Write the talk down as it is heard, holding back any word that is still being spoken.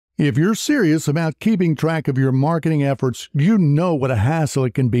If you're serious about keeping track of your marketing efforts, you know what a hassle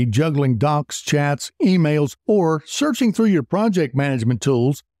it can be juggling docs, chats, emails, or searching through your project management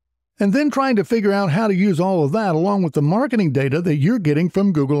tools, and then trying to figure out how to use all of that along with the marketing data that you're getting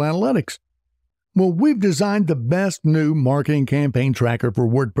from Google Analytics. Well, we've designed the best new marketing campaign tracker for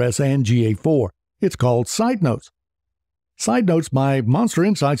WordPress and GA4. It's called Site Notes. Site Notes by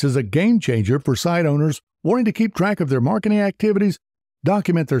MonsterInsights is a game changer for site owners wanting to keep track of their marketing activities,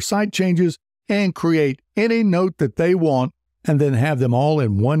 document their site changes, and create any note that they want, and then have them all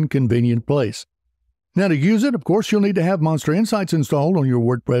in one convenient place. Now, to use it, of course, you'll need to have MonsterInsights installed on your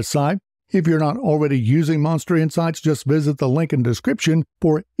WordPress site. If you're not already using MonsterInsights, just visit the link in the description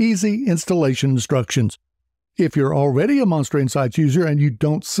for easy installation instructions. If you're already a MonsterInsights user and you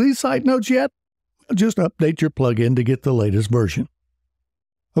don't see Site Notes yet, just update your plugin to get the latest version.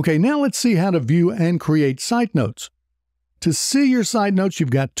 Okay, now let's see how to view and create Site Notes. To see your Site Notes, you've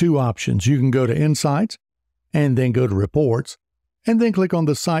got two options. You can go to Insights, and then go to Reports, and then click on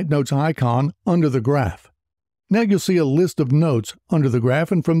the Site Notes icon under the graph. Now you'll see a list of notes under the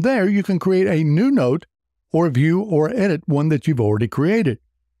graph, and from there you can create a new note or view or edit one that you've already created.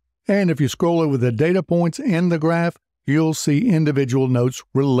 And if you scroll over the data points in the graph, you'll see individual notes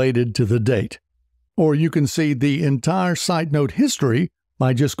related to the date. Or you can see the entire Site Note history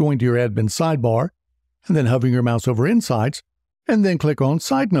by just going to your admin sidebar, and then hovering your mouse over Insights, and then click on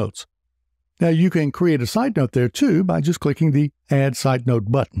Site Notes. Now you can create a site note there too by just clicking the Add Site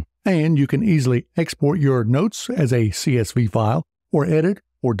Note button. And you can easily export your notes as a CSV file, or edit,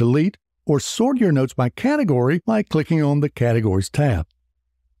 or delete, or sort your notes by category by clicking on the Categories tab.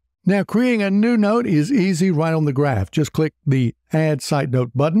 Now creating a new note is easy right on the graph. Just click the Add Site Note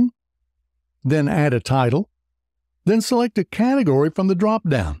button, then add a title, then select a category from the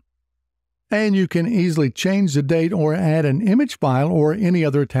drop-down. And you can easily change the date or add an image file or any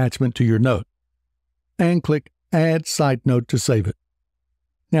other attachment to your note. And click Add Site Note to save it.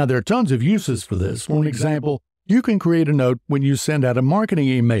 Now, there are tons of uses for this. For example, you can create a note when you send out a marketing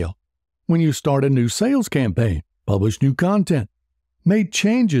email, when you start a new sales campaign, publish new content, make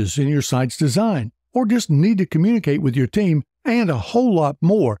changes in your site's design, or just need to communicate with your team, and a whole lot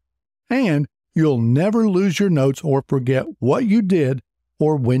more. And you'll never lose your notes or forget what you did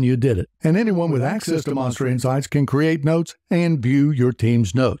or when you did it. And anyone with access to MonsterInsights can create notes and view your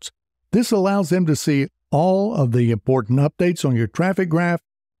team's notes. This allows them to see all of the important updates on your traffic graph,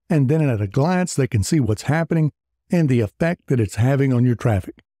 and then at a glance they can see what's happening and the effect that it's having on your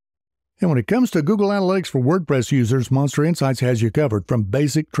traffic. And when it comes to Google Analytics for WordPress users, MonsterInsights has you covered, from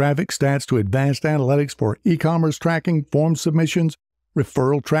basic traffic stats to advanced analytics for e-commerce tracking, form submissions,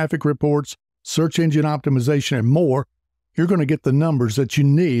 referral traffic reports, search engine optimization, and more. You're going to get the numbers that you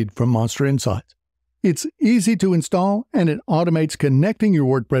need from MonsterInsights. It's easy to install, and it automates connecting your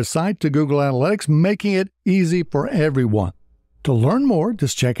WordPress site to Google Analytics, making it easy for everyone. To learn more,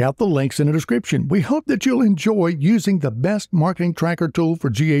 just check out the links in the description. We hope that you'll enjoy using the best marketing tracker tool for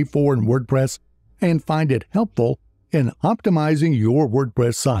GA4 and WordPress and find it helpful in optimizing your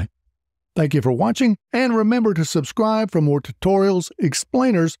WordPress site. Thank you for watching, and remember to subscribe for more tutorials,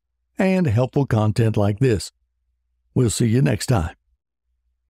 explainers, and helpful content like this. We'll see you next time.